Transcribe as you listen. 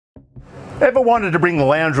Ever wanted to bring the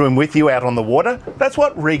lounge room with you out on the water? That's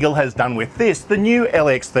what Regal has done with this, the new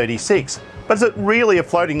LX36. But is it really a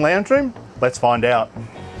floating lounge room? Let's find out.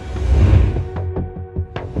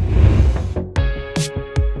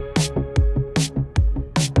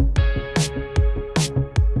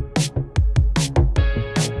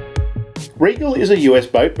 Regal is a US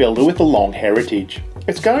boat builder with a long heritage.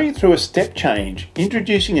 It's going through a step change,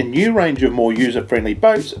 introducing a new range of more user-friendly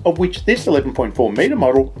boats, of which this 11.4 metre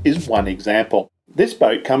model is one example. This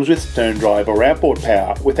boat comes with stern drive or outboard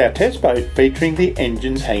power, with our test boat featuring the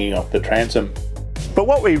engines hanging off the transom. But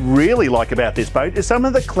what we really like about this boat is some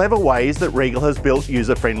of the clever ways that Regal has built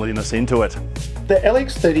user-friendliness into it. The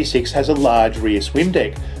LX36 has a large rear swim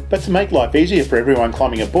deck, but to make life easier for everyone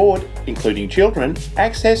climbing aboard, including children,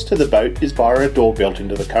 access to the boat is via a door built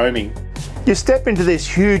into the coaming. You step into this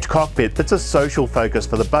huge cockpit that's a social focus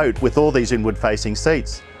for the boat with all these inward-facing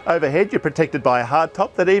seats. Overhead, you're protected by a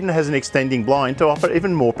hardtop that even has an extending blind to offer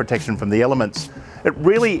even more protection from the elements. It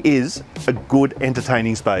really is a good,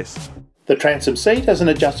 entertaining space. The transom seat has an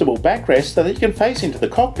adjustable backrest so that you can face into the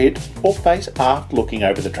cockpit or face aft looking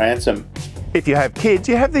over the transom. If you have kids,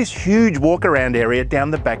 you have this huge walk-around area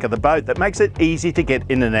down the back of the boat that makes it easy to get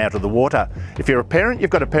in and out of the water. If you're a parent, you've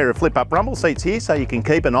got a pair of flip-up rumble seats here so you can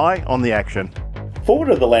keep an eye on the action. Forward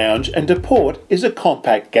of the lounge and to port is a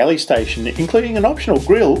compact galley station, including an optional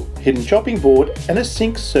grill, hidden chopping board and a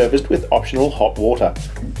sink serviced with optional hot water.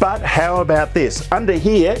 But how about this? Under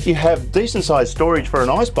here you have decent sized storage for an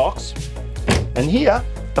ice box, and here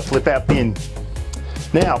a flip-out bin.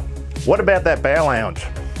 Now, what about that bow lounge?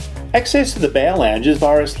 Access to the bow lounge is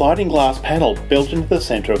via a sliding glass panel built into the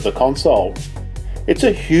centre of the console. It's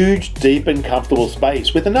a huge, deep and comfortable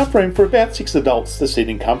space with enough room for about 6 adults to sit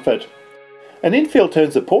in comfort. An infill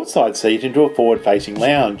turns the portside seat into a forward-facing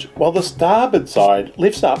lounge, while the starboard side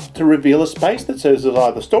lifts up to reveal a space that serves as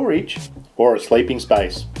either storage or a sleeping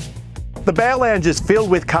space. The bow lounge is filled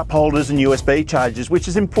with cup holders and USB chargers, which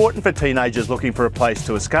is important for teenagers looking for a place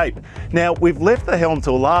to escape. Now, we've left the helm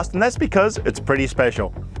till last, and that's because it's pretty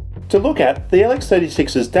special. To look at, the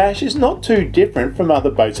LX36's dash is not too different from other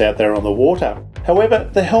boats out there on the water. However,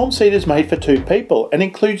 the helm seat is made for 2 people and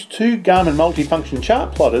includes 2 Garmin multifunction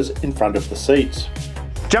chart plotters in front of the seats.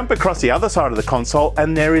 Jump across the other side of the console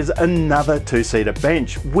and there is another 2-seater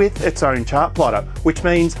bench with its own chart plotter, which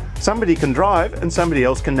means somebody can drive and somebody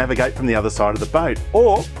else can navigate from the other side of the boat.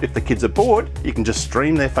 Or, if the kids are bored, you can just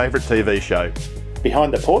stream their favourite TV show.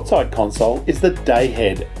 Behind the portside console is the day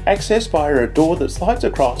head, accessed via a door that slides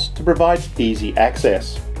across to provide easy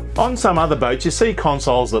access. On some other boats you see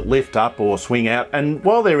consoles that lift up or swing out, and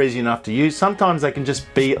while they're easy enough to use, sometimes they can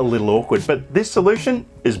just be a little awkward, but this solution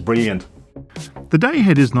is brilliant. The day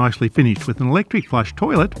head is nicely finished with an electric flush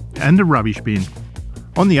toilet and a rubbish bin.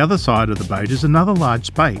 On the other side of the boat is another large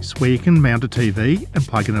space where you can mount a TV and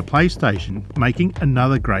plug in a PlayStation, making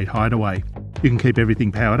another great hideaway. You can keep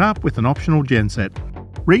everything powered up with an optional genset.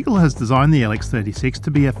 Regal has designed the LX36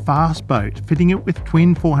 to be a fast boat, fitting it with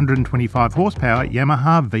twin 425 horsepower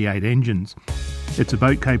Yamaha V8 engines. It's a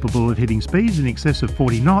boat capable of hitting speeds in excess of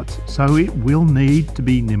 40 knots, so it will need to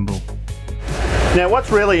be nimble. Now,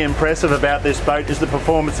 what's really impressive about this boat is the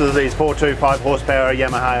performance of these 425 horsepower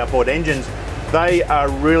Yamaha outboard engines. They are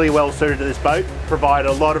really well suited to this boat, provide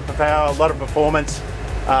a lot of power, a lot of performance.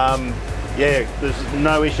 Yeah, there's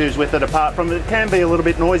no issues with it apart from it can be a little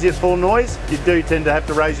bit noisy at full noise. You do tend to have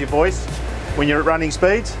to raise your voice when you're at running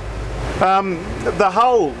speeds. The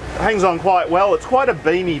hull hangs on quite well. It's quite a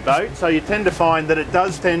beamy boat, so you tend to find that it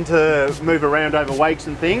does tend to move around over wakes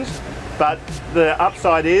and things. But the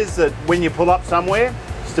upside is that when you pull up somewhere,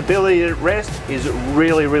 stability at rest is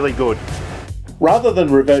really, really good. Rather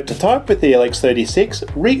than revert to type with the LX36,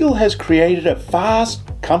 Regal has created a fast,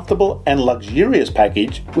 comfortable and luxurious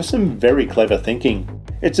package with some very clever thinking.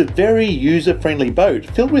 It's a very user-friendly boat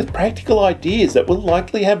filled with practical ideas that will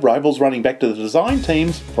likely have rivals running back to the design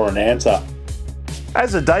teams for an answer.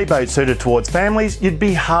 As a day boat suited towards families, you'd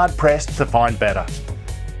be hard-pressed to find better.